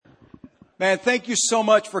Man, thank you so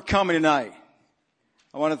much for coming tonight.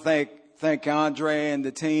 I want to thank Andre and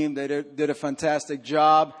the team. They did a fantastic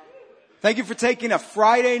job. Thank you for taking a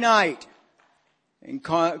Friday night and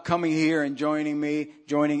coming here and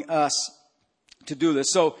joining us to do this.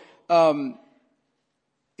 So, why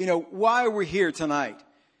we're here tonight?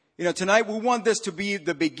 Tonight we want this to be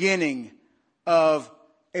the beginning of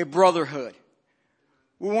a brotherhood.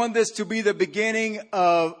 We want this to be the beginning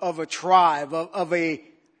of a tribe, of a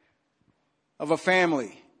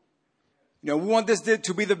family. We want this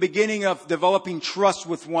to be the beginning of developing trust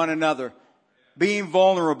with one another, being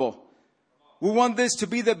vulnerable. We want this to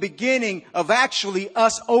be the beginning of actually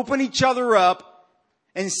us opening each other up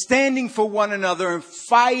and standing for one another and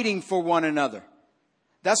fighting for one another.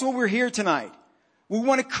 That's what we're here tonight. We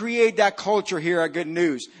want to create that culture here at Good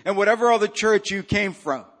News. And whatever other church you came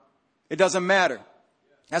from, it doesn't matter.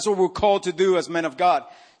 That's what we're called to do as men of God.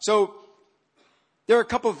 So there are a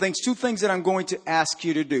couple of things, two things that I'm going to ask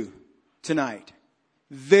you to do tonight.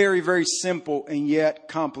 Very, very simple and yet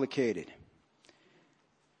complicated.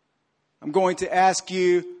 I'm going to ask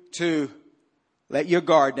you to let your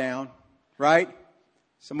guard down, right?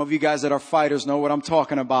 Some of you guys that are fighters know what I'm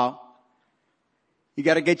talking about. You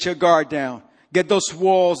got to get your guard down. Get those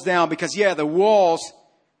walls down because, the walls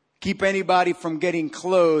keep anybody from getting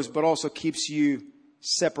close, but also keeps you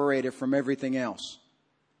separated from everything else.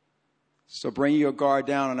 So bring your guard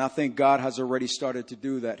down, and I think God has already started to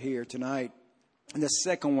do that here tonight. And the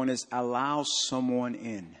second one is allow someone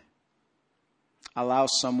in. Allow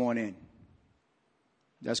someone in.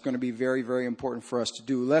 That's going to be very, very important for us to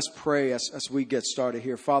do. Let's pray as we get started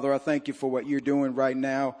here. Father, I thank you for what you're doing right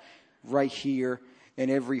now, right here, in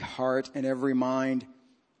every heart and every mind.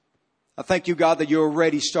 I thank you, God, that you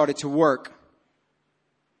already started to work.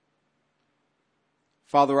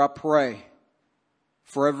 Father, I pray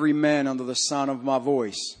for every man under the sound of my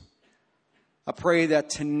voice. I pray that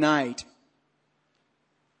tonight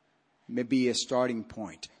may be a starting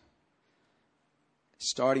point.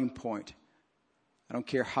 Starting point. I don't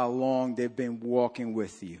care how long they've been walking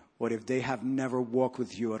with you. What if they have never walked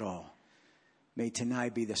with you at all? May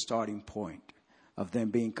tonight be the starting point of them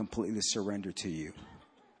being completely surrendered to you.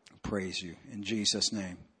 Praise you in Jesus'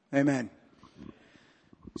 name. Amen.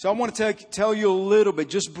 So I want to tell you a little bit,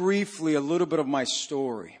 just briefly, a little bit of my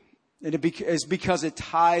story. And it's because it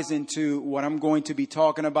ties into what I'm going to be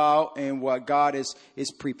talking about and what God is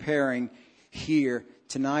preparing here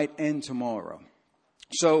tonight and tomorrow.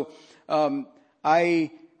 So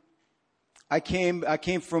I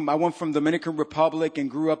went from Dominican Republic and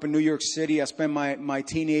grew up in New York City. I spent my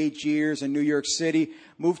teenage years in New York City,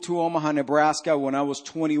 moved to Omaha, Nebraska when I was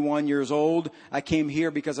 21 years old. I came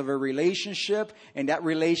here because of a relationship, and that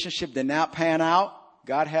relationship did not pan out.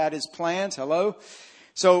 God had his plans. Hello.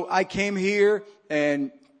 So I came here,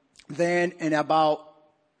 and then in about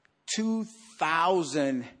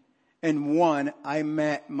 2001, I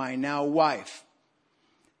met my now wife.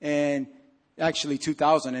 And actually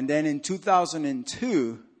 2000. And then in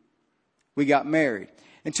 2002, we got married.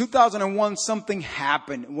 In 2001, something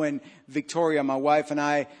happened when Victoria, my wife, and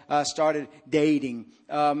I started dating.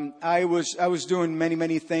 I was doing many,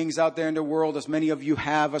 many things out there in the world, as many of you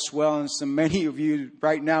have as well, and so many of you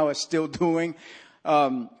right now are still doing.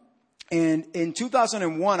 And in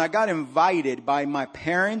 2001, I got invited by my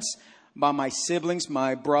parents, by my siblings,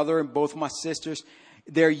 my brother, and both my sisters.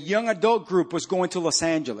 Their young adult group was going to Los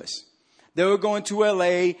Angeles. They were going to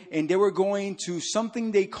LA, and they were going to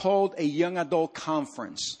something they called a young adult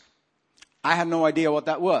conference. I had no idea what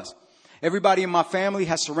that was. Everybody in my family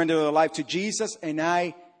has surrendered their life to Jesus, and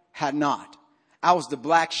I had not. I was the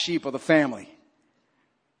black sheep of the family.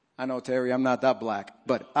 I know, Terry, I'm not that black,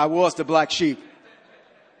 but I was the black sheep.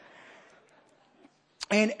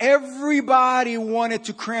 And everybody wanted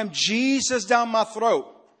to cram Jesus down my throat.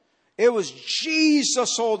 It was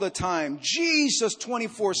Jesus all the time. Jesus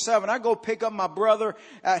 24/7. I go pick up my brother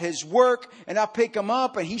at his work, and I pick him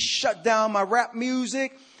up, and he shut down my rap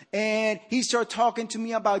music, and he started talking to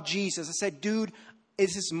me about Jesus. I said, dude,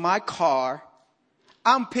 this is my car.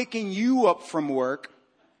 I'm picking you up from work,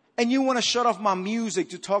 and you want to shut off my music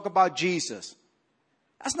to talk about Jesus.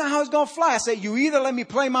 That's not how it's going to fly. I said, you either let me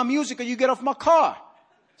play my music or you get off my car.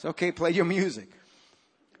 It's okay, play your music.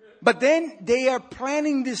 But then they are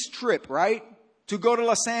planning this trip, right, to go to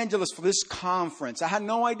Los Angeles for this conference. I had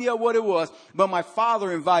no idea what it was, but my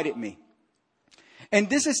father invited me. And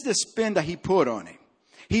this is the spin that he put on it.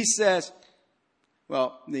 He says,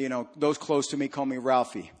 well, those close to me call me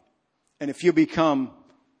Ralphie. And if you become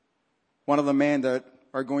one of the men that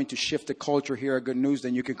are going to shift the culture here at Good News,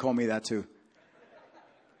 then you can call me that too.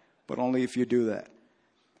 But only if you do that.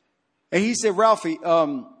 And he said, Ralphie,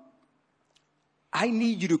 I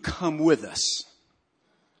need you to come with us.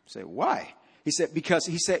 I said, why? He said, because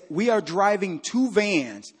he said, we are driving 2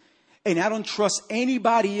 vans and I don't trust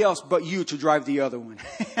anybody else but you to drive the other one.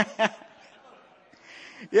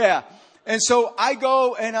 Yeah. And so I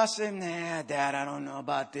go and I said, nah, Dad, I don't know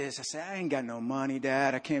about this. I said, I ain't got no money,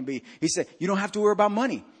 Dad. I can't be. He said, you don't have to worry about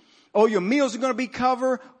money. Oh, your meals are going to be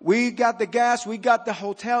covered. We got the gas. We got the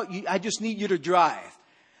hotel. I just need you to drive.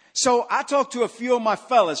 So I talked to a few of my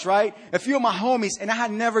fellas, right? A few of my homies, and I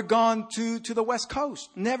had never gone to the West Coast,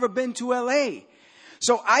 never been to LA.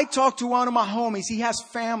 So I talked to one of my homies. He has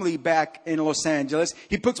family back in Los Angeles.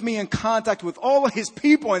 He puts me in contact with all of his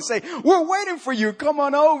people and say, we're waiting for you. Come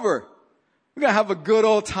on over. We're going to have a good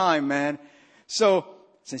old time, man. So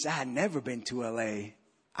since I had never been to LA,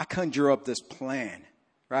 I conjure up this plan,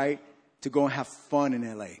 right, to go and have fun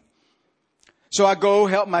in LA. So I go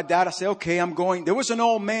help my dad. I say, okay, I'm going. There was an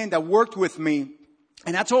old man that worked with me,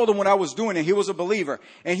 and I told him what I was doing, and he was a believer.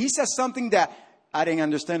 And he said something that I didn't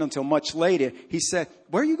understand until much later. He said,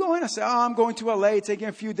 where are you going? I said, oh, I'm going to LA, taking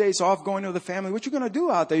a few days off, going to the family. What you going to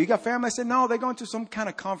do out there? You got family? I said, no, they're going to some kind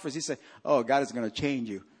of conference. He said, oh, God is going to change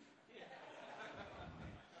you.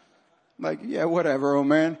 Like, yeah, whatever, old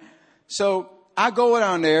man. So I go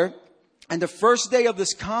down there, and the first day of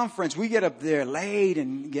this conference, we get up there late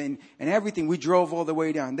and everything. We drove all the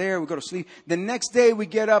way down there. We go to sleep. The next day, we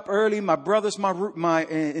get up early. My brother's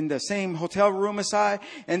in the same hotel room as I.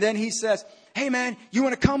 And then he says, hey, man, you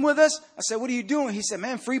want to come with us? I said, what are you doing? He said,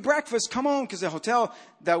 man, free breakfast. Come on, because the hotel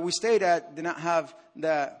that we stayed at did not have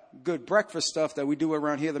that good breakfast stuff that we do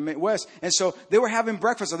around here in the Midwest. And so they were having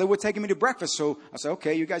breakfast, so they were taking me to breakfast. So I said,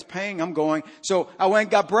 okay, you guys paying, I'm going. So I went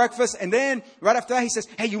and got breakfast. And then right after that, he says,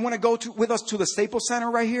 hey, you want to go with us to the Staples Center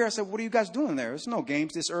right here? I said, what are you guys doing there? There's no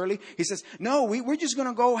games this early. He says, no, we're just going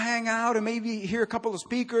to go hang out and maybe hear a couple of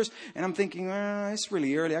speakers. And I'm thinking, it's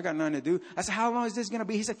really early. I got nothing to do. I said, how long is this going to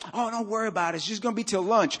be? He said, oh, don't worry about it. It's just going to be till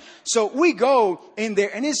lunch. So we go in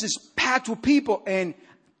there, and it's just packed with people. And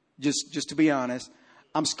just to be honest,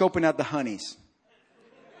 I'm scoping out the honeys.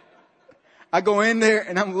 I go in there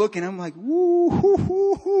and I'm looking. I'm like,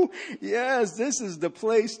 woo, yes, this is the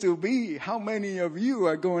place to be. How many of you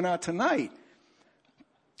are going out tonight?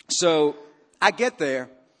 So I get there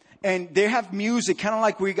and they have music kind of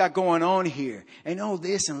like we got going on here. And all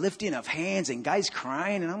this and lifting of hands and guys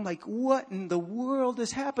crying. And I'm like, what in the world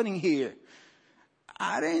is happening here?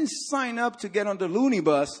 I didn't sign up to get on the loony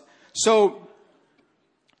bus. So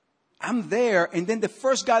I'm there, and then the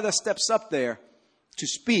first guy that steps up there to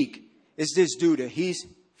speak is this dude. He's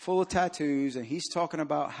full of tattoos, and he's talking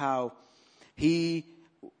about how he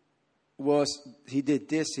did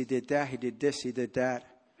this, he did that, he did this, he did that,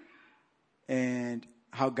 and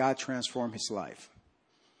how God transformed his life.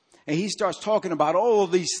 And he starts talking about all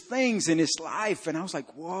of these things in his life, and I was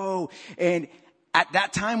like, whoa. And at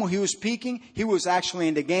that time when he was speaking, he was actually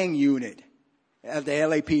in the gang unit of the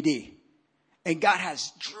LAPD. And God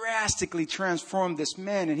has drastically transformed this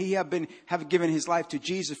man. And he have given his life to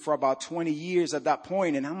Jesus for about 20 years at that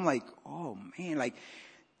point. And I'm like, oh man, like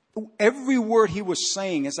every word he was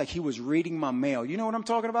saying, it's like he was reading my mail. You know what I'm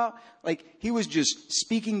talking about? Like he was just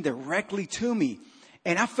speaking directly to me.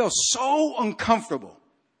 And I felt so uncomfortable.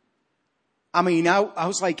 I mean, I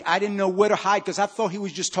was like, I didn't know where to hide because I thought he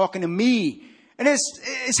was just talking to me. And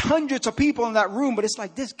it's hundreds of people in that room, but it's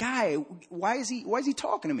like, this guy, why is he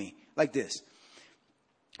talking to me like this?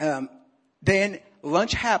 Then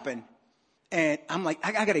lunch happened and I'm like,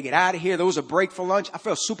 I got to get out of here. There was a break for lunch. I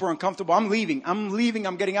felt super uncomfortable. I'm leaving. I'm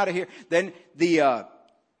getting out of here. Then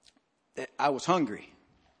I was hungry.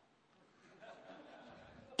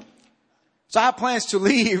 So I had plans to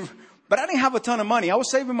leave, but I didn't have a ton of money. I was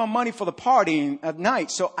saving my money for the party at night.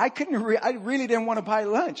 So I really didn't want to buy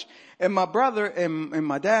lunch. And my brother and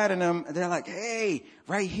my dad and them, they're like, hey,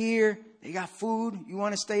 right here, they got food. You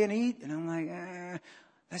want to stay and eat? And I'm like,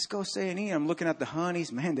 let's go stay and eat. I'm looking at the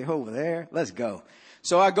honeys. Man, they're over there. Let's go.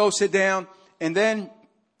 So I go sit down. And then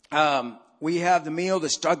we have the meal. They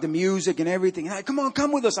start the music and everything. Like, come on,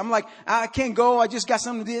 come with us. I'm like, I can't go. I just got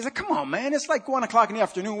something to do. He's like, come on, man. It's like 1 o'clock in the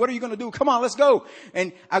afternoon. What are you going to do? Come on, let's go.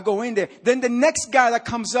 And I go in there. Then the next guy that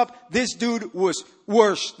comes up, this dude was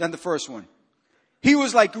worse than the first one. He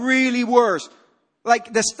was like really worse.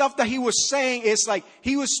 Like the stuff that he was saying is like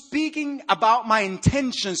he was speaking about my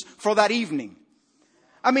intentions for that evening.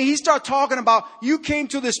 I mean, he started talking about you came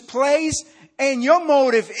to this place and your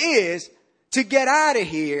motive is to get out of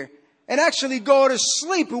here and actually go to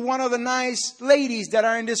sleep with one of the nice ladies that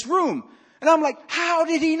are in this room. And I'm like, how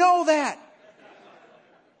did he know that?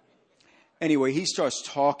 Anyway, he starts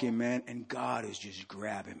talking, man, and God is just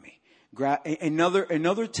grabbing me.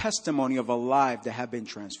 Another testimony of a life that had been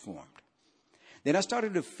transformed. Then I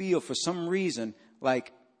started to feel, for some reason,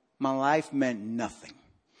 like my life meant nothing.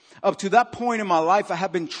 Up to that point in my life, I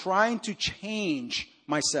have been trying to change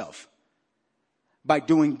myself by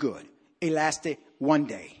doing good. It lasted one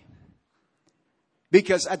day.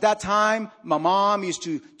 Because at that time, my mom used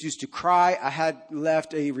to cry. I had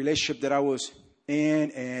left a relationship that I was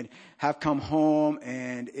in and have come home,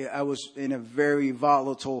 and I was in a very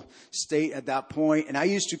volatile state at that point. And I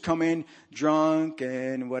used to come in drunk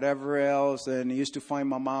and whatever else, and I used to find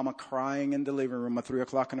my mama crying in the living room at 3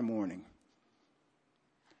 o'clock in the morning.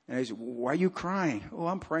 And I said, "Why are you crying?" "Oh,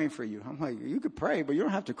 I'm praying for you." I'm like, "You could pray, but you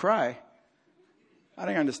don't have to cry." I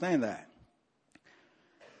didn't understand that.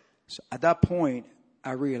 So at that point,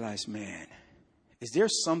 I realized, man, is there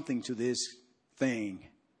something to this thing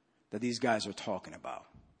that these guys are talking about?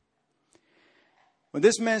 When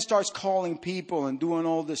this man starts calling people and doing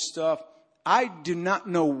all this stuff, I do not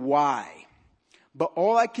know why. But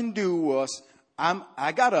all I can do was,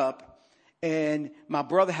 I got up, and my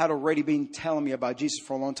brother had already been telling me about Jesus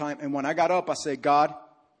for a long time. And when I got up, I said, "God,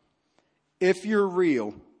 if you're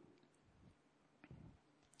real,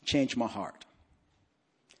 change my heart,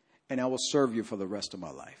 and I will serve you for the rest of my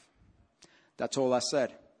life." That's all I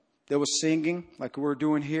said. There was singing like we're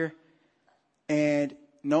doing here. And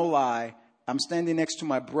no lie, I'm standing next to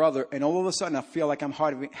my brother, and all of a sudden I feel like I'm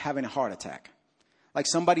having a heart attack. Like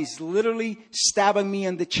somebody's literally stabbing me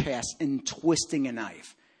in the chest and twisting a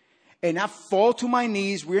knife. And I fall to my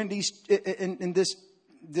knees. We're in this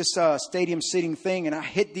stadium sitting thing, and I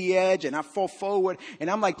hit the edge and I fall forward, and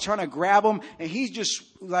I'm like trying to grab him, and he's just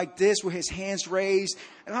like this with his hands raised.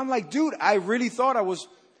 And I'm like, dude, I really thought I was,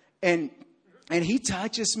 and he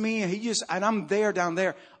touches me, and I'm down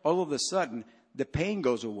there. All of a sudden, the pain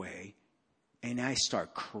goes away, and I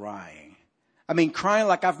start crying. I mean, crying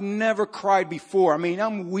like I've never cried before. I mean,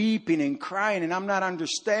 I'm weeping and crying, and I'm not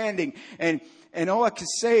understanding. And all I could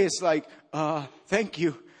say is like, thank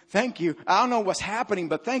you. Thank you. I don't know what's happening,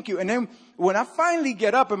 but thank you. And then when I finally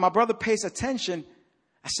get up and my brother pays attention,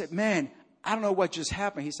 I said, "Man, I don't know what just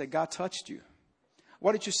happened." He said, "God touched you."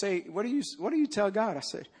 "What did you say? What do you tell God?" I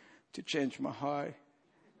said, "To change my heart."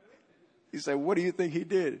 He said, "What do you think he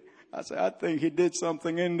did?" I said, "I think he did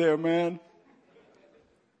something in there, man."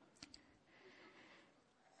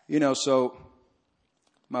 So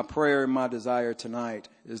my prayer and my desire tonight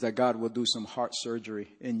is that God will do some heart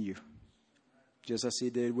surgery in you, just as he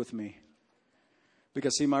did with me.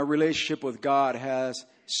 Because, see, my relationship with God has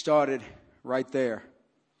started right there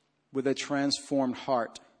with a transformed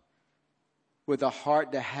heart, with a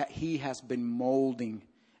heart that he has been molding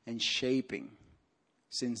and shaping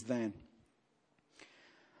since then.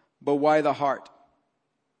 But why the heart?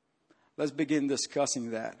 Let's begin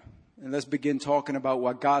discussing that. And let's begin talking about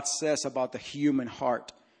what God says about the human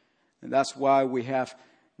heart. And that's why we have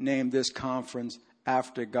named this conference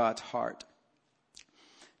After God's Heart.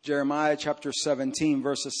 Jeremiah chapter 17,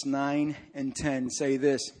 verses 9 and 10 say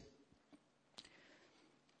this: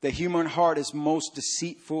 "The human heart is the most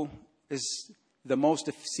deceitful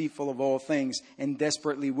of all things, and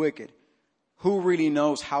desperately wicked. Who really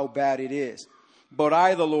knows how bad it is? But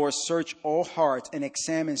I, the Lord, search all hearts and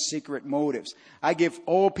examine secret motives. I give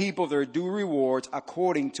all people their due rewards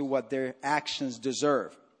according to what their actions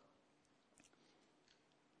deserve."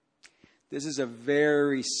 This is a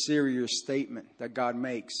very serious statement that God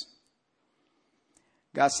makes.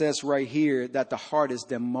 God says right here that the heart is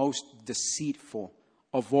the most deceitful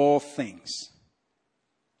of all things.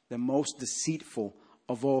 The most deceitful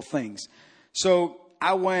of all things. So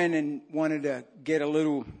I went and wanted to get a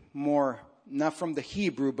little more, not from the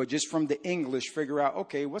Hebrew, but just from the English, figure out,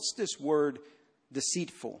 okay, what's this word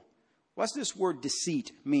deceitful? What's this word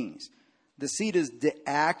deceit means? Deceit is the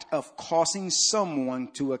act of causing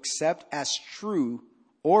someone to accept as true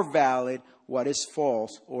or valid what is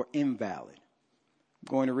false or invalid. I'm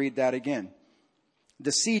going to read that again.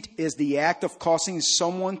 Deceit is the act of causing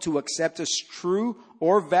someone to accept as true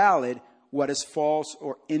or valid what is false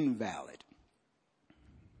or invalid.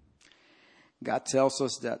 God tells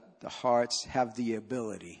us that the hearts have the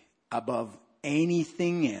ability, above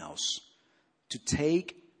anything else, to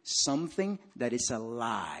take something that is a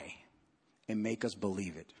lie and make us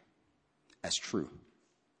believe it as true.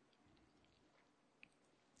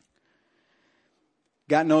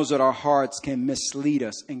 God knows that our hearts can mislead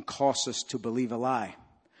us and cause us to believe a lie.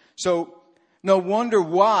 So no wonder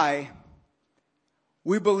why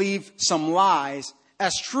we believe some lies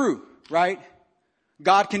as true, right?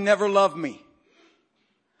 God can never love me.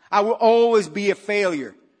 I will always be a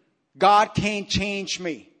failure. God can't change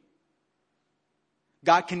me.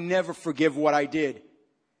 God can never forgive what I did.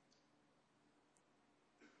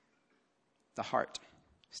 The heart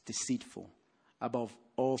is deceitful above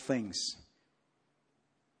all things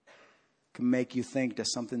can make you think that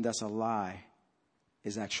something that's a lie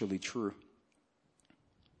is actually true.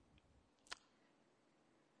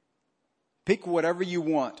 Pick whatever you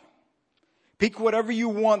want. Pick whatever you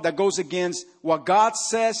want that goes against what God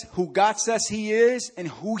says, who God says He is, and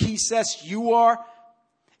who He says you are.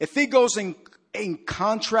 If it goes in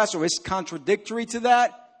contrast or is contradictory to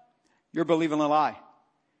that, you're believing a lie.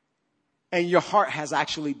 And your heart has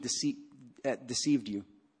actually deceived you.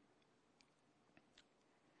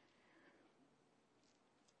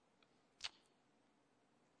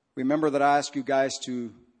 Remember that I asked you guys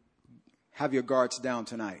to have your guards down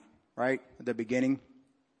tonight, right? At the beginning.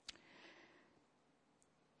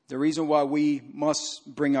 The reason why we must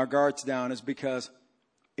bring our guards down is because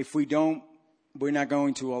if we don't, we're not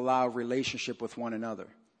going to allow relationship with one another.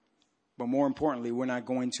 But more importantly, we're not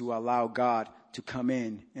going to allow God to come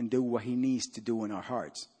in and do what He needs to do in our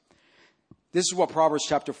hearts. This is what Proverbs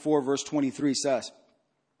chapter 4, verse 23 says.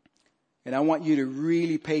 And I want you to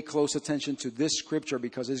really pay close attention to this scripture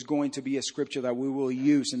because it's going to be a scripture that we will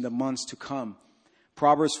use in the months to come.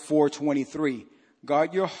 Proverbs 4:23.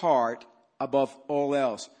 Guard your heart above all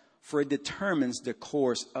else, for it determines the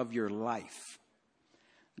course of your life.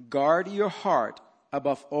 Guard your heart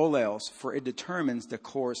above all else, for it determines the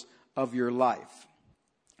course of your life.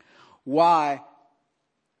 Why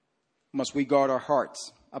must we guard our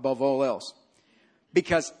hearts above all else?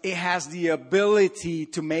 Because it has the ability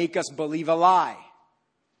to make us believe a lie.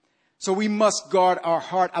 So we must guard our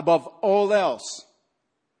heart above all else.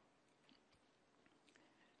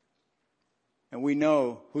 And we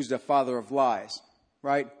know who's the father of lies,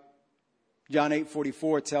 right? John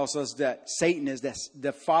 8:44 tells us that Satan is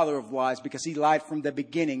the father of lies because he lied from the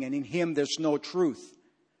beginning, and in him there's no truth.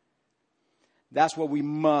 That's what we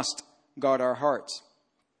must guard our hearts.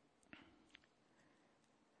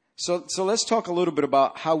 So let's talk a little bit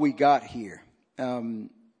about how we got here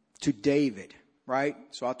to David, right?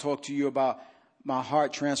 So I'll talk to you about my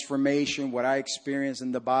heart transformation, what I experienced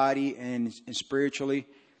in the body and spiritually.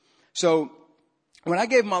 So when I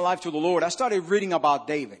gave my life to the Lord, I started reading about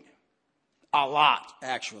David. A lot,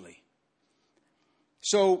 actually.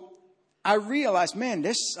 So I realized, man,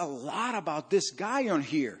 there's a lot about this guy on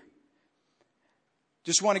here.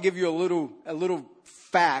 Just want to give you a little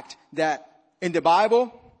fact that in the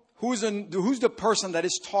Bible, who's the person that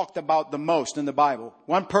is talked about the most in the Bible?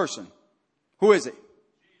 One person. Who is it?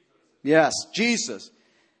 Yes, Jesus.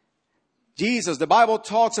 Jesus. The Bible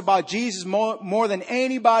talks about Jesus more than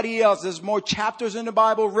anybody else. There's more chapters in the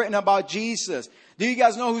Bible written about Jesus. Do you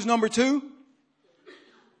guys know who's number 2?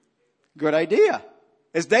 Good idea.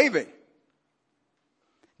 It's David.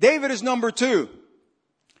 David is number 2.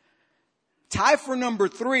 Tied for number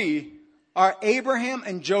 3 are Abraham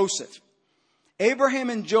and Joseph. Abraham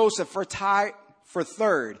and Joseph are tied for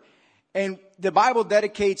 3rd. And the Bible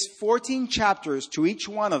dedicates 14 chapters to each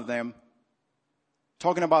one of them,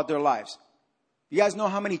 talking about their lives. You guys know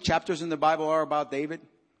how many chapters in the Bible are about David?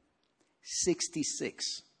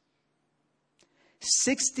 66.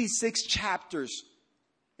 66 chapters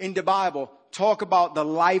in the Bible talk about the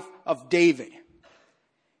life of David.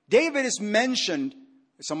 David is mentioned.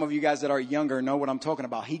 Some of you guys that are younger know what I'm talking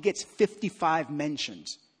about. He gets 55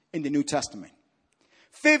 mentions in the New Testament.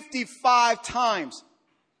 55 times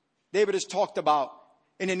David is talked about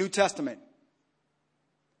in the New Testament.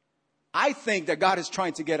 I think that God is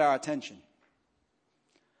trying to get our attention.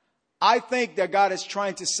 I think that God is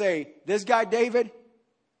trying to say, this guy David,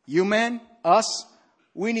 you men, us,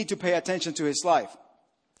 we need to pay attention to his life.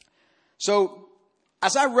 So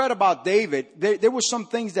as I read about David, there were some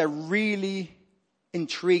things that really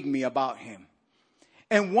intrigued me about him.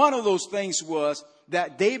 And one of those things was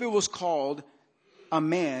that David was called a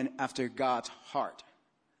man after God's heart,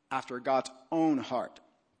 after God's own heart.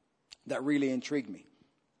 That really intrigued me.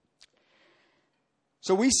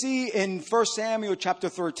 So we see in 1 Samuel chapter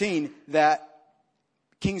 13 that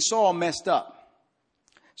King Saul messed up.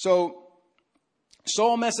 So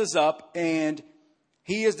Saul messes up and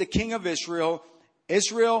he is the king of Israel.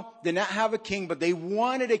 Israel did not have a king, but they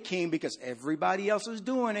wanted a king because everybody else is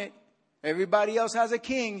doing it. Everybody else has a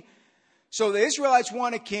king. So the Israelites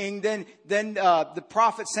want a king. Then the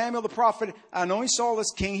prophet, Samuel the prophet, anoints Saul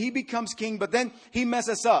as king. He becomes king, but then he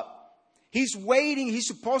messes up. He's waiting. He's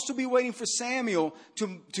supposed to be waiting for Samuel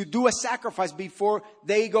to do a sacrifice before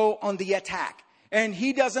they go on the attack. And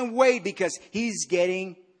he doesn't wait because he's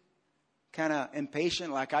getting kind of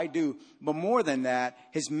impatient like I do. But more than that,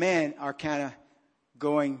 his men are kind of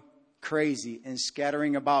going crazy and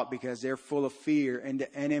scattering about because they're full of fear and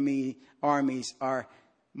the enemy armies are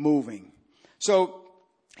moving. So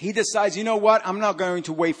he decides, you know what? I'm not going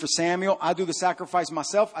to wait for Samuel. I'll do the sacrifice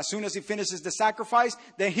myself. As soon as he finishes the sacrifice,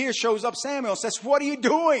 then here shows up Samuel, says, what are you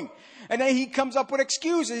doing? And then he comes up with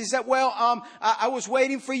excuses. He said, well, I was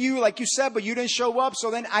waiting for you, like you said, but you didn't show up. So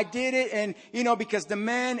then I did it. And, because the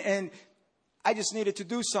man, and I just needed to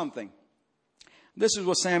do something. This is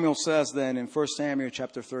what Samuel says then in 1 Samuel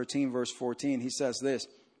chapter 13, verse 14. He says this,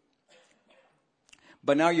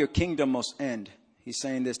 but now your kingdom must end. He's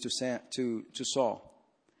saying this to Saul.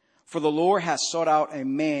 For the Lord has sought out a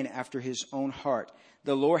man after his own heart.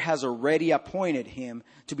 The Lord has already appointed him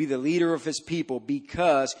to be the leader of his people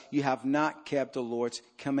because you have not kept the Lord's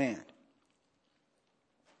command.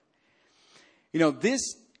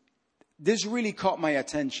 This really caught my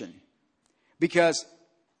attention because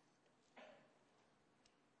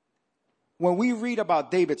when we read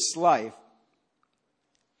about David's life,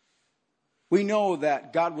 we know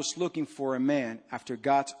that God was looking for a man after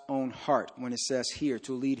God's own heart when it says here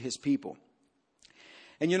to lead his people.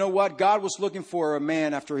 And you know what? God was looking for a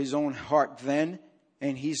man after his own heart then,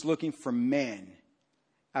 and he's looking for men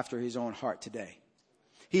after his own heart today.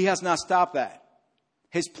 He has not stopped that.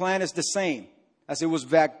 His plan is the same as it was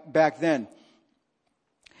back then.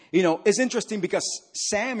 It's interesting because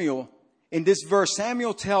Samuel, in this verse,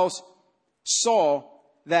 Samuel tells Saul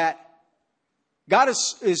that God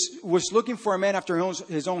was looking for a man after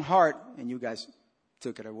his own heart. And you guys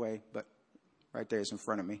took it away, but right there is in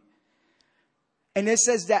front of me. And it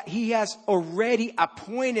says that he has already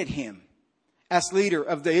appointed him as leader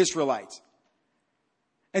of the Israelites.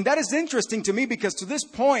 And that is interesting to me because to this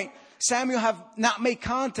point, Samuel have not made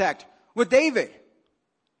contact with David.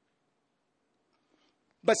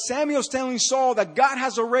 But Samuel's telling Saul that God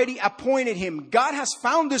has already appointed him. God has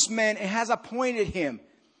found this man and has appointed him.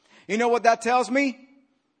 You know what that tells me?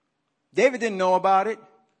 David didn't know about it.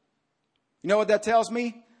 You know what that tells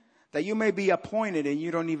me? That you may be appointed and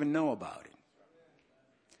you don't even know about it.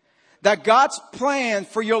 That God's plan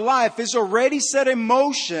for your life is already set in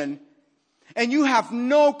motion and you have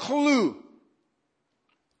no clue.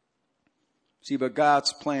 See, but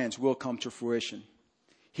God's plans will come to fruition.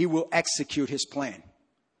 He will execute his plan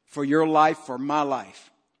for your life, for my life.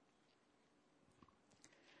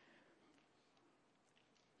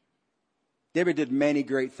 David did many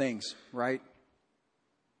great things, right?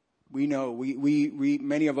 We know, we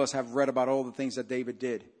many of us have read about all the things that David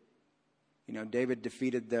did. David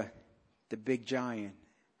defeated the big giant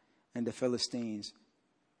and the Philistines.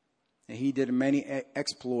 And he did many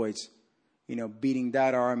exploits, beating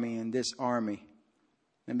that army and this army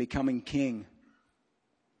and becoming king.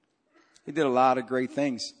 He did a lot of great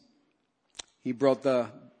things. He brought the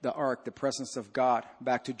ark, the presence of God,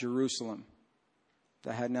 back to Jerusalem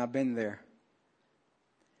that had not been there.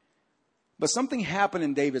 But something happened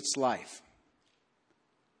in David's life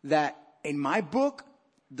that, in my book,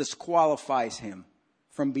 disqualifies him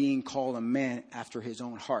from being called a man after his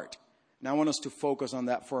own heart. Now I want us to focus on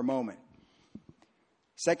that for a moment.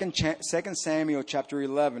 2 Samuel chapter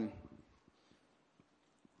 11,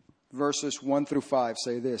 verses 1 through 5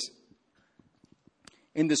 say this.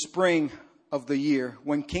 In the spring of the year,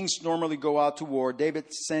 when kings normally go out to war,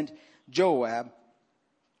 David sent Joab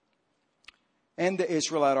and the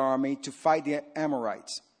Israelite army to fight the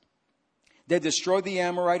Amorites. They destroyed the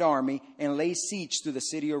Amorite army and laid siege to the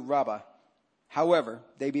city of Rabbah. However,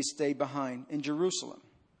 David stayed behind in Jerusalem.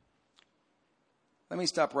 Let me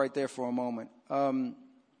stop right there for a moment.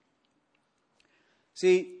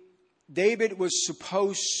 See, David was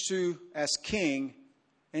supposed to, as king,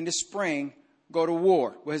 in the spring, go to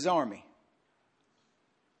war with his army.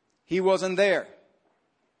 He wasn't there.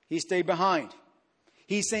 He stayed behind.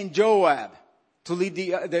 He sent Joab to lead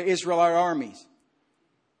the Israelite armies.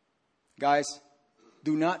 Guys,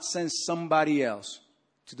 do not send somebody else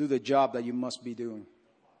to do the job that you must be doing.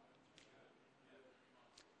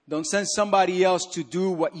 Don't send somebody else to do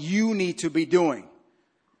what you need to be doing.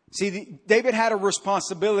 See, David had a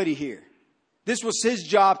responsibility here. This was his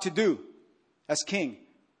job to do as king.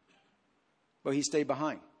 But he stayed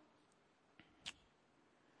behind.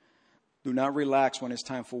 Do not relax when it's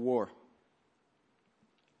time for war.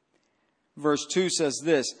 Verse 2 says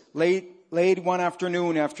this, late one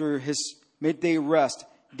afternoon after his midday rest,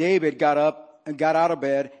 David got out of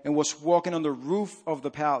bed and was walking on the roof of the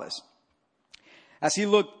palace. As he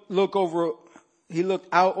looked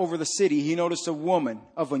out over the city, he noticed a woman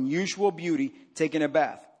of unusual beauty taking a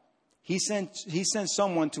bath. He sent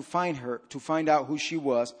someone to find out who she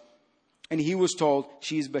was, and he was told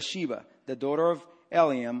she is Bathsheba, the daughter of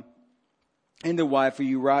Eliam, and the wife of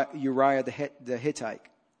Uriah the Hittite.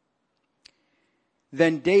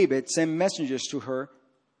 Then David sent messengers to her,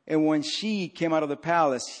 and when she came out of the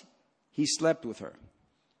palace, he slept with her.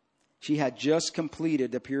 She had just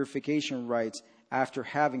completed the purification rites after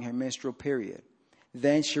having her menstrual period.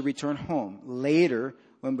 Then she returned home. Later,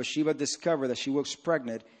 when Bathsheba discovered that she was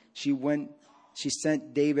pregnant, she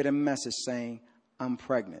sent David a message saying, I'm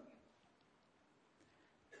pregnant.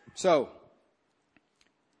 So,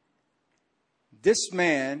 this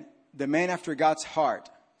man, the man after God's heart,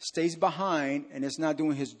 stays behind and is not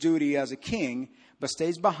doing his duty as a king, but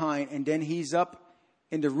stays behind, and then he's up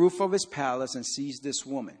in the roof of his palace and sees this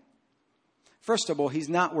woman. First of all, he's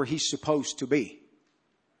not where he's supposed to be.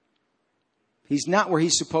 He's not where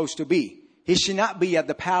he's supposed to be. He should not be at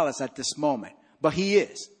the palace at this moment, but he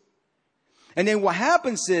is. And then what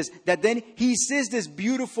happens is that then he sees this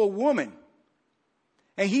beautiful woman,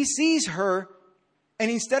 and he sees her,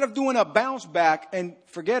 and instead of doing a bounce back and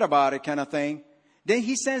forget about it kind of thing, then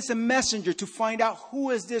he sends a messenger to find out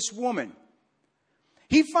who is this woman.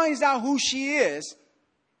 He finds out who she is,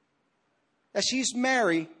 that she's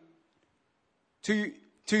married to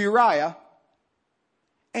Uriah.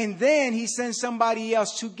 And then he sends somebody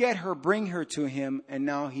else to get her, bring her to him, and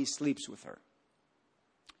now he sleeps with her.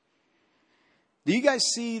 Do you guys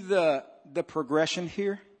see the progression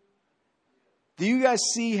here? Do you guys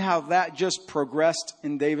see how that just progressed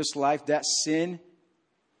in David's life, that sin?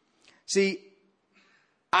 See,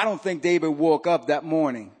 I don't think David woke up that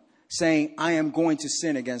morning saying, I am going to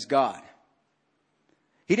sin against God.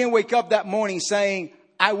 He didn't wake up that morning saying,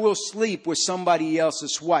 I will sleep with somebody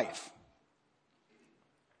else's wife.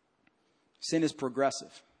 Sin is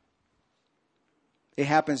progressive. It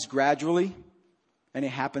happens gradually, and it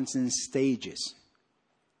happens in stages.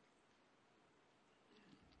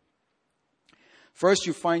 First,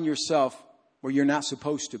 you find yourself where you're not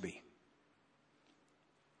supposed to be.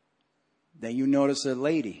 Then you notice a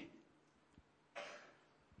lady.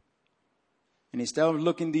 And instead of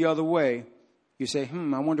looking the other way, you say,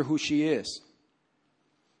 I wonder who she is.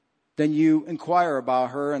 Then you inquire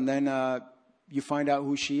about her, and then you find out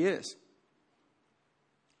who she is.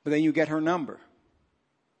 But then you get her number.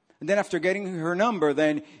 And then after getting her number,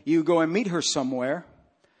 then you go and meet her somewhere.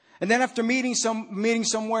 And then after meeting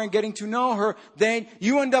somewhere and getting to know her, then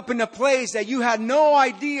you end up in a place that you had no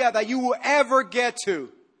idea that you will ever get to.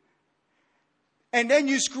 And then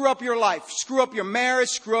you screw up your life, screw up your marriage,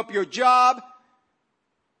 screw up your job,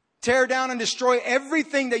 tear down and destroy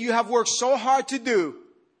everything that you have worked so hard to do.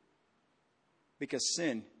 Because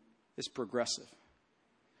sin is progressive.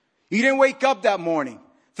 You didn't wake up that morning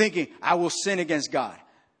thinking, I will sin against God.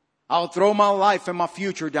 I'll throw my life and my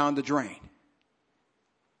future down the drain.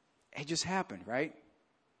 It just happened, right?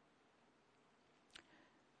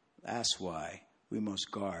 That's why we must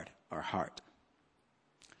guard our heart.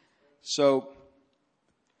 So,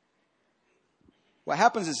 what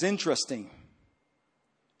happens is interesting.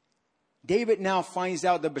 David now finds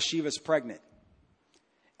out that Bathsheba is pregnant.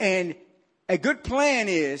 And a good plan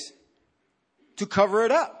is to cover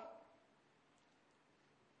it up.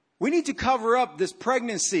 We need to cover up this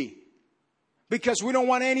pregnancy because we don't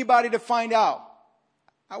want anybody to find out.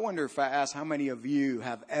 I wonder if I ask how many of you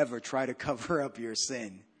have ever tried to cover up your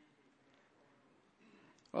sin.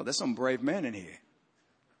 Well, there's some brave men in here.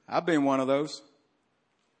 I've been one of those.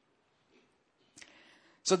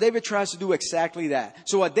 So David tries to do exactly that.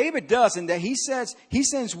 So what David does, and that he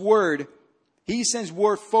sends word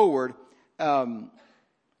forward to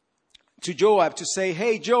Joab to say,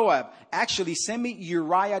 hey, Joab, actually send me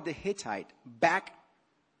Uriah the Hittite back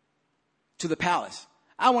to the palace.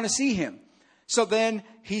 I want to see him. So then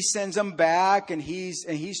he sends him back, and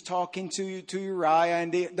he's talking to Uriah,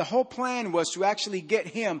 and the whole plan was to actually get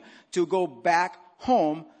him to go back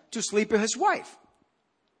home to sleep with his wife.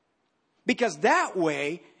 Because that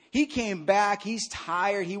way, he came back, he's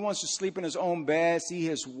tired, he wants to sleep in his own bed, see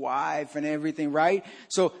his wife and everything, right?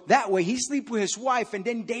 So that way, he sleeps with his wife, and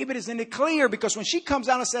then David is in the clear, because when she comes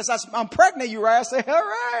out and says, I'm pregnant, Uriah, I say,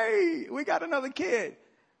 hooray, we got another kid.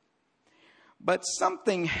 But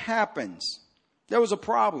something happens. There was a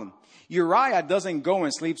problem. Uriah doesn't go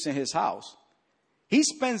and sleeps in his house. He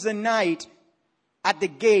spends the night at the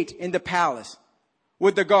gate in the palace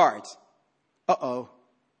with the guards. Uh-oh.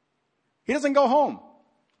 He doesn't go home.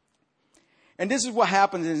 And this is what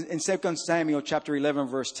happens in 2 Samuel chapter 11,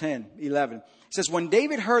 verse 11. It says, when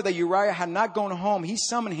David heard that Uriah had not gone home, he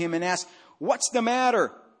summoned him and asked, what's the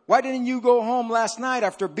matter? Why didn't you go home last night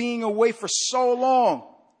after being away for so long?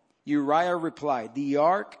 Uriah replied, the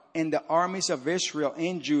ark and the armies of Israel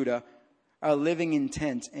and Judah are living in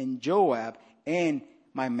tents, and Joab and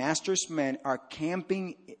my master's men are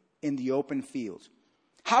camping in the open fields.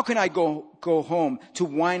 How can I go home to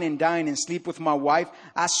wine and dine and sleep with my wife?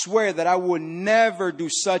 I swear that I would never do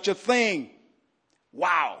such a thing.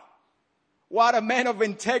 Wow. What a man of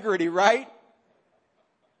integrity, right?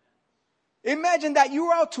 Imagine that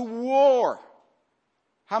you're out to war.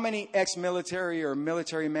 How many ex-military or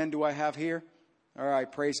military men do I have here? All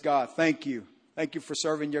right, praise God. Thank you. Thank you for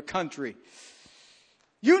serving your country.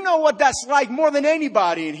 You know what that's like more than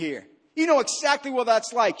anybody in here. You know exactly what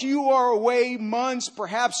that's like. You are away months,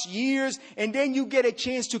 perhaps years, and then you get a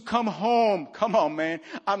chance to come home. Come on, man.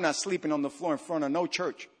 I'm not sleeping on the floor in front of no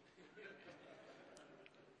church.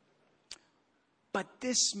 But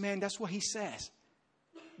this man, that's what he says.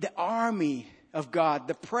 The army of God,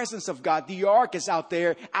 the presence of God, the ark is out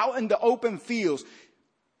there, out in the open fields.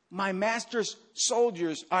 My master's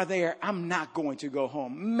soldiers are there. I'm not going to go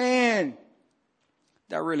home. Man,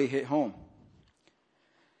 that really hit home.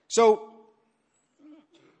 So,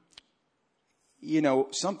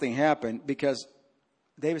 something happened because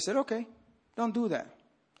David said, okay, don't do that.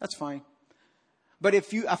 That's fine. But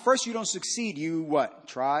if at first you don't succeed, you what?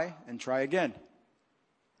 Try and try again.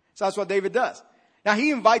 So that's what David does. Now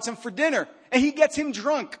he invites him for dinner and he gets him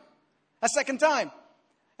drunk a second time.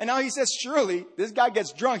 And now he says, surely this guy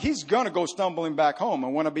gets drunk. He's going to go stumbling back home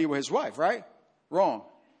and want to be with his wife, right? Wrong.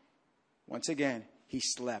 Once again, he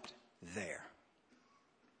slept there.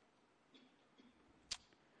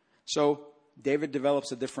 So David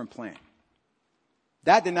develops a different plan.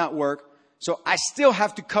 That did not work. So I still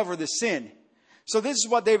have to cover the sin. So this is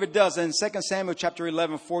what David does in 2 Samuel chapter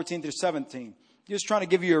 11, 14 through 17. Just trying to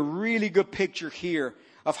give you a really good picture here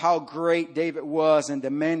of how great David was and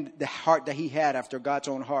the heart that he had after God's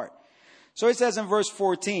own heart. So it says in verse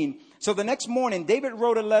 14, so the next morning David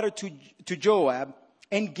wrote a letter to Joab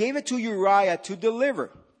and gave it to Uriah to deliver.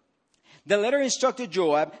 The letter instructed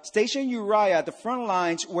Joab, station Uriah at the front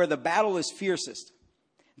lines where the battle is fiercest.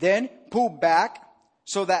 Then pull back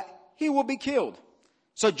so that he will be killed.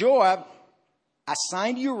 So Joab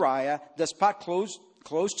assigned Uriah the spot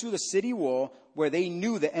close to the city wall where they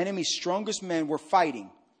knew the enemy's strongest men were fighting.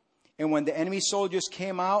 And when the enemy soldiers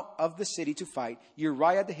came out of the city to fight,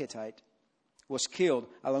 Uriah the Hittite was killed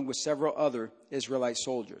along with several other Israelite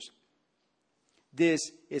soldiers.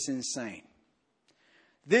 This is insane.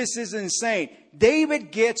 This is insane.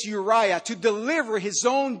 David gets Uriah to deliver his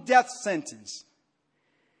own death sentence.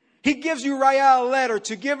 He gives Uriah a letter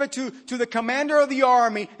to give it to the commander of the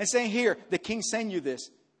army and saying, here, the king sent you this.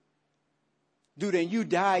 Dude, and you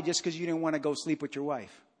died just because you didn't want to go sleep with your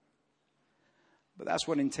wife. But that's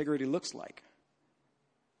what integrity looks like.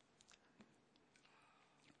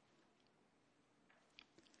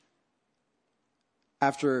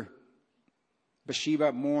 After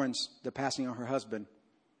Bathsheba mourns the passing of her husband,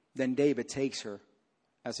 then David takes her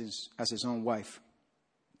as his own wife.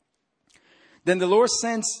 Then the Lord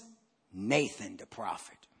sends Nathan the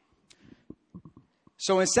prophet.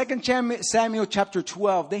 So in 2 Samuel chapter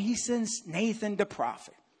 12, then he sends Nathan the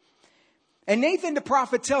prophet. And Nathan the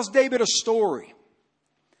prophet tells David a story.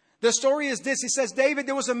 The story is this. He says, David,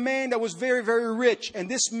 there was a man that was very, very rich. And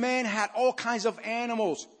this man had all kinds of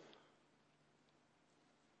animals.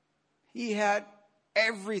 He had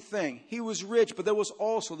everything. He was rich, but there was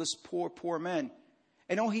also this poor man.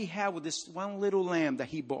 And all he had was this one little lamb that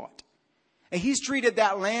he bought. And he's treated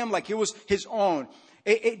that lamb like it was his own.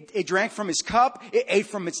 It drank from his cup. It ate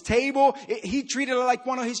from its table. He treated it like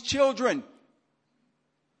one of his children.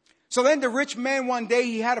 So then the rich man one day,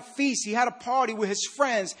 he had a feast. He had a party with his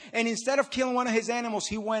friends. And instead of killing one of his animals,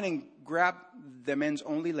 he went and grabbed the man's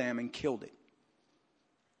only lamb and killed it.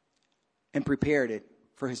 And prepared it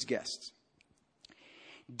for his guests.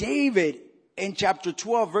 David, in chapter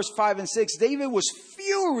 12, verse 5 and 6, David was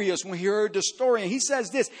furious when he heard the story. And he says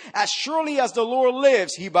this, as surely as the Lord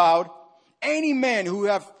lives, he vowed, any man who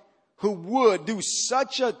would do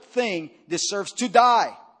such a thing deserves to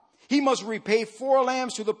die. He must repay 4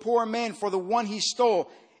 lambs to the poor man for the one he stole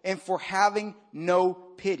and for having no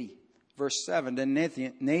pity. Verse 7, then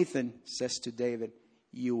Nathan says to David,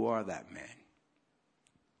 you are that man.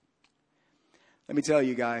 Let me tell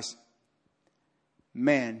you guys,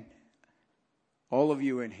 man, all of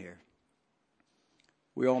you in here,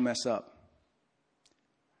 we all mess up.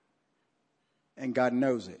 And God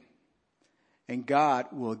knows it. And God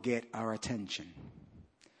will get our attention.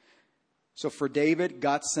 So for David,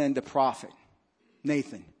 God sent the prophet,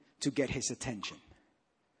 Nathan, to get his attention.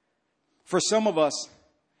 For some of us,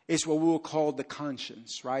 it's what we will call the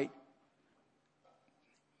conscience, right?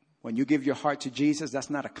 When you give your heart to Jesus, that's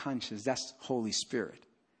not a conscience, that's Holy Spirit.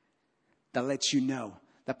 That lets you know,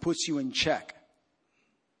 that puts you in check.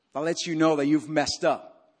 That lets you know that you've messed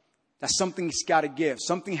up. That something's got to give,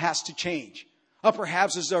 something has to change. Or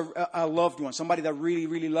perhaps it's a loved one, somebody that really,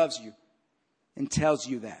 really loves you and tells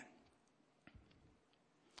you that.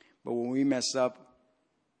 But when we mess up,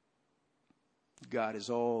 God is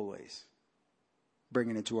always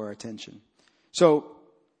bringing it to our attention. So,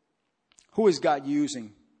 who is God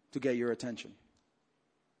using to get your attention?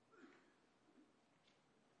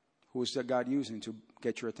 Who is God using to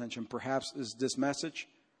get your attention? Perhaps is this message.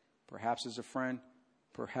 Perhaps is a friend.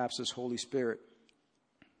 Perhaps is Holy Spirit.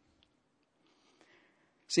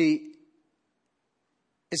 See,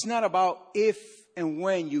 it's not about if and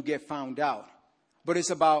when you get found out, but it's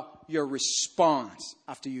about your response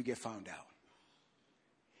after you get found out.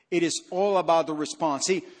 It is all about the response.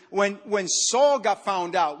 See, when Saul got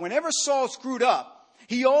found out, whenever Saul screwed up,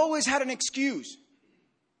 he always had an excuse.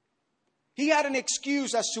 He had an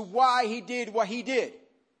excuse as to why he did what he did.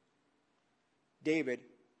 David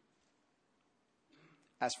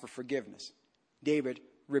asked for forgiveness. David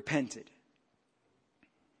repented.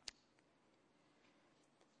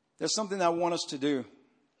 There's something I want us to do,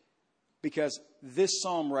 because this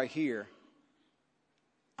psalm right here,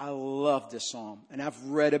 I love this psalm, and I've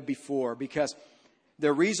read it before, because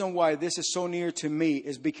the reason why this is so near to me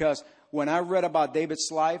is because when I read about David's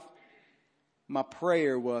life, my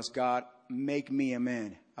prayer was, God, make me a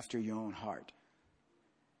man after your own heart.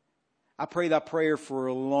 I prayed that prayer for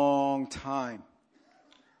a long time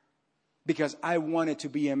because I wanted to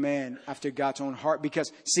be a man after God's own heart.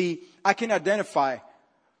 Because, see, I can identify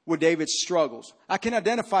with David's struggles. I can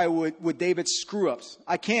identify with David's screw-ups.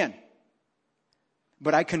 I can.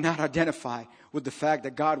 But I cannot identify with the fact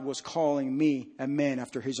that God was calling me a man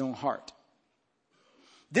after his own heart.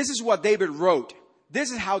 This is what David wrote.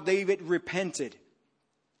 This is how David repented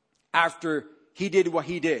after he did what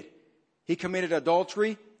he did. He committed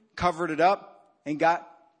adultery, covered it up, and got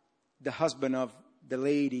the husband of the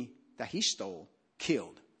lady that he stole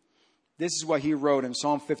killed. This is what he wrote in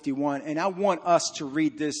Psalm 51. And I want us to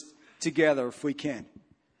read this together if we can,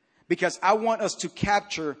 because I want us to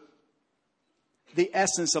capture the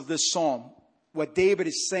essence of this psalm, what David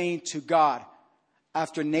is saying to God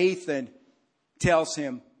after Nathan tells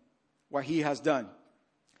him what he has done.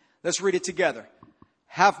 Let's read it together.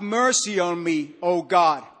 Have mercy on me, O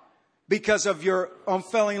God, because of your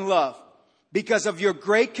unfailing love. Because of your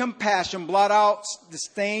great compassion, blot out the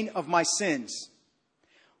stain of my sins.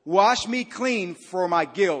 Wash me clean for my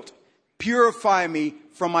guilt. Purify me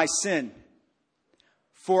from my sin.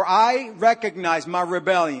 For I recognize my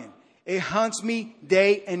rebellion. It haunts me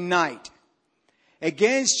day and night.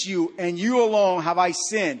 Against you and you alone have I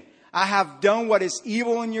sinned. I have done what is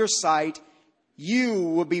evil in your sight. You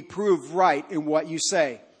will be proved right in what you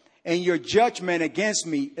say, and your judgment against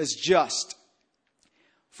me is just.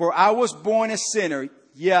 For I was born a sinner,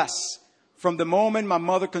 yes, from the moment my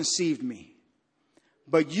mother conceived me.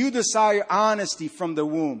 But you desire honesty from the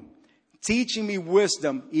womb, teaching me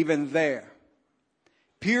wisdom even there.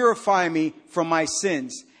 Purify me from my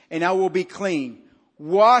sins, and I will be clean.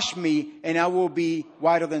 Wash me, and I will be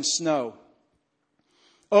whiter than snow.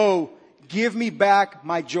 Oh, give me back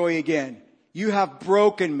my joy again. You have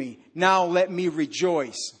broken me. Now let me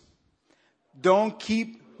rejoice. Don't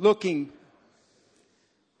keep looking.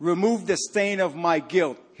 Remove the stain of my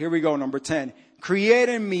guilt. Here we go, number 10. Create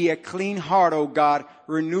in me a clean heart, O God.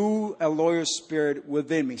 Renew a loyal spirit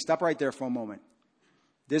within me. Stop right there for a moment.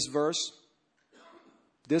 This verse.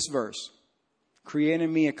 Create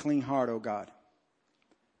in me a clean heart, O God.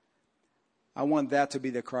 I want that to be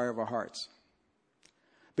the cry of our hearts.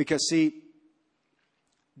 Because, see,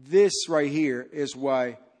 this right here is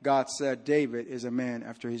why God said David is a man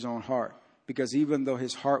after his own heart. Because even though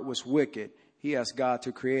his heart was wicked, he asked God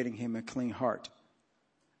to create in him a clean heart.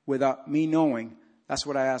 Without me knowing, that's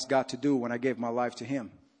what I asked God to do when I gave my life to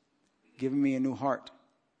him. Give me a new heart.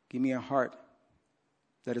 Give me a heart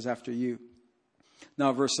that is after you.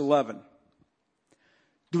 Now, verse 11.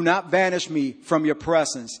 Do not banish me from your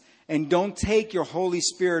presence, and don't take your Holy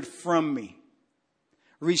Spirit from me.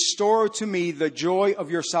 Restore to me the joy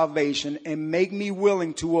of your salvation, and make me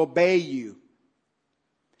willing to obey you.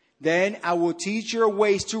 Then I will teach your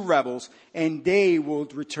ways to rebels, and they will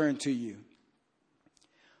return to you.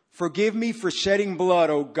 Forgive me for shedding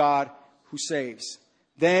blood, O God, who saves.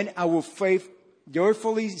 Then I will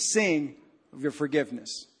joyfully sing of your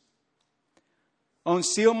forgiveness.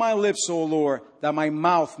 Unseal my lips, O Lord, that my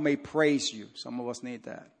mouth may praise you. Some of us need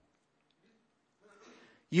that.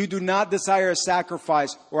 You do not desire a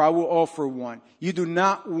sacrifice, or I will offer one. You do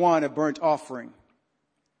not want a burnt offering.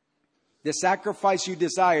 The sacrifice you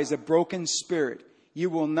desire is a broken spirit. You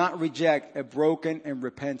will not reject a broken and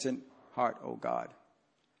repentant heart, O God.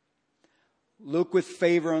 Look with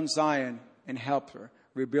favor on Zion and help her.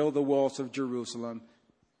 Rebuild the walls of Jerusalem.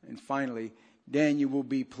 And finally, then you will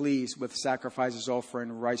be pleased with sacrifices offered in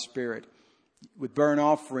the right spirit. with burnt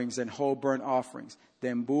offerings and whole burnt offerings.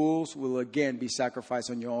 Then bulls will again be sacrificed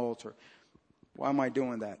on your altar. Why am I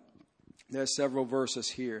doing that? There are several verses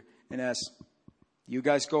here. And as you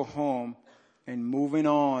guys go home and moving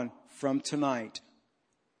on from tonight,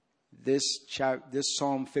 this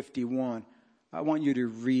Psalm 51, I want you to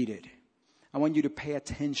read it. I want you to pay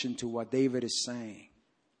attention to what David is saying.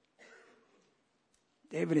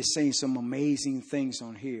 David is saying some amazing things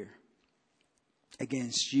on here.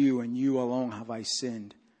 Against you and you alone have I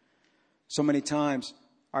sinned. So many times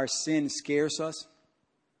our sin scares us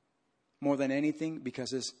more than anything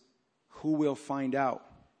because it's who will find out.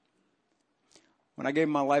 When I gave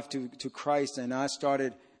my life to Christ and I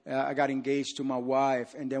got engaged to my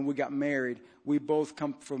wife and then we got married, we both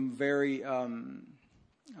come from very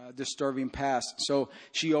disturbing past. So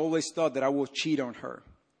she always thought that I would cheat on her.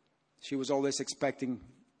 She was always expecting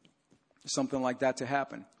something like that to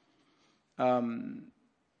happen. And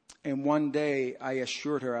one day I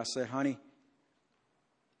assured her, I said, honey,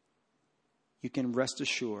 you can rest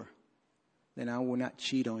assured that I will not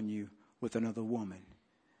cheat on you with another woman.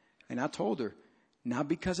 And I told her, not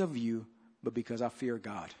because of you, but because I fear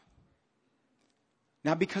God.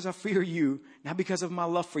 Not because I fear you, not because of my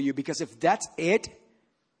love for you, because if that's it,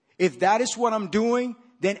 if that is what I'm doing,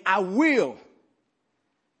 then I will.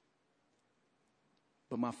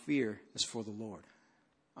 But my fear is for the Lord.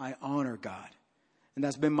 I honor God. And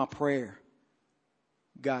that's been my prayer.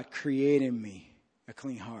 God, create in me a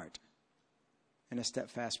clean heart and a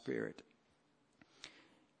steadfast spirit.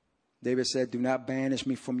 David said, do not banish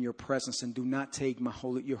me from your presence and do not take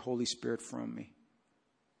your Holy Spirit from me.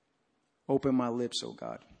 Open my lips, O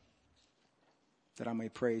God, that I may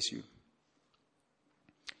praise you.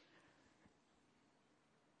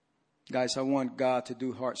 Guys, I want God to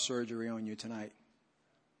do heart surgery on you tonight.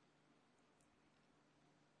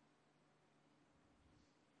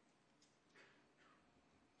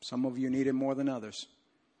 Some of you need it more than others.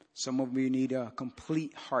 Some of you need a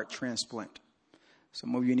complete heart transplant.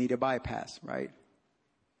 Some of you need a bypass, right?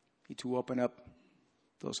 You need to open up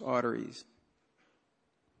those arteries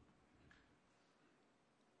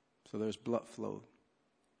so there's blood flow.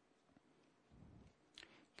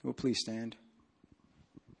 Can we please stand?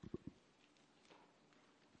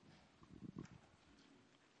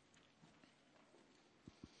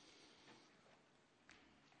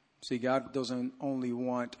 See, God doesn't only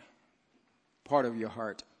want part of your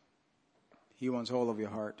heart. He wants all of your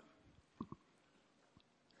heart.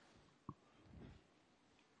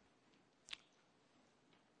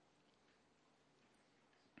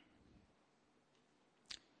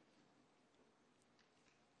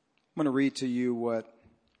 I'm going to read to you what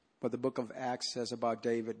the book of Acts says about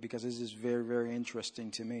David, because this is very, very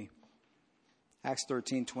interesting to me. Acts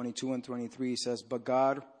 13, 22 and 23 says, but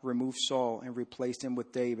God removed Saul and replaced him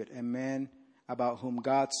with David, a man about whom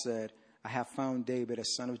God said, I have found David, a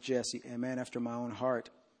son of Jesse, a man after my own heart.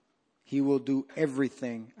 He will do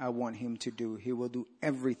everything I want him to do. He will do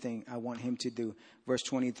everything I want him to do. Verse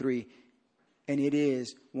 23, and it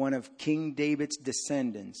is one of King David's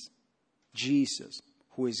descendants, Jesus,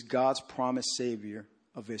 who is God's promised Savior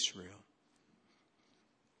of Israel.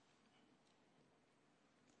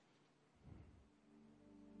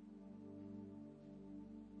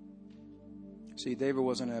 See, David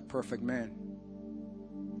wasn't a perfect man.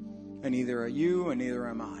 And neither are you, and neither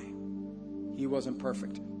am I. He wasn't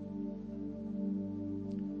perfect.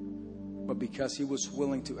 But because he was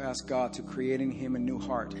willing to ask God to create in him a new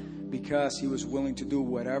heart, because he was willing to do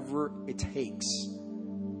whatever it takes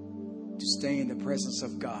to stay in the presence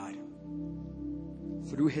of God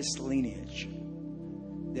through his lineage,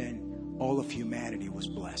 then all of humanity was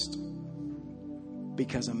blessed.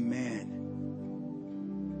 Because a man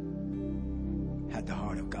had the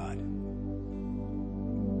heart of God.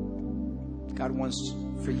 God wants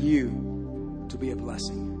for you to be a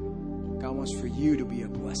blessing. God wants for you to be a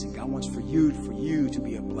blessing. God wants for you to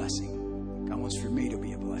be a blessing. God wants for me to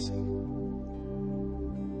be a blessing.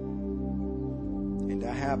 And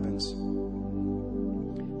that happens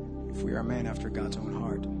if we are a man after God's own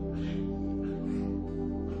heart.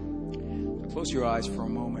 So close your eyes for a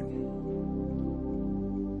moment.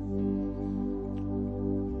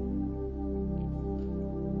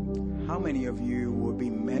 How many of you would be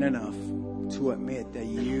men enough to admit that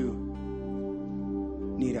you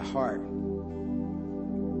need a heart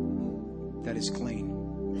that is clean?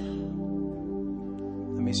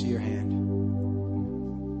 Let me see your hand.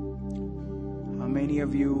 How many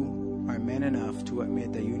of you are men enough to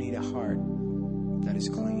admit that you need a heart that is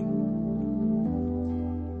clean?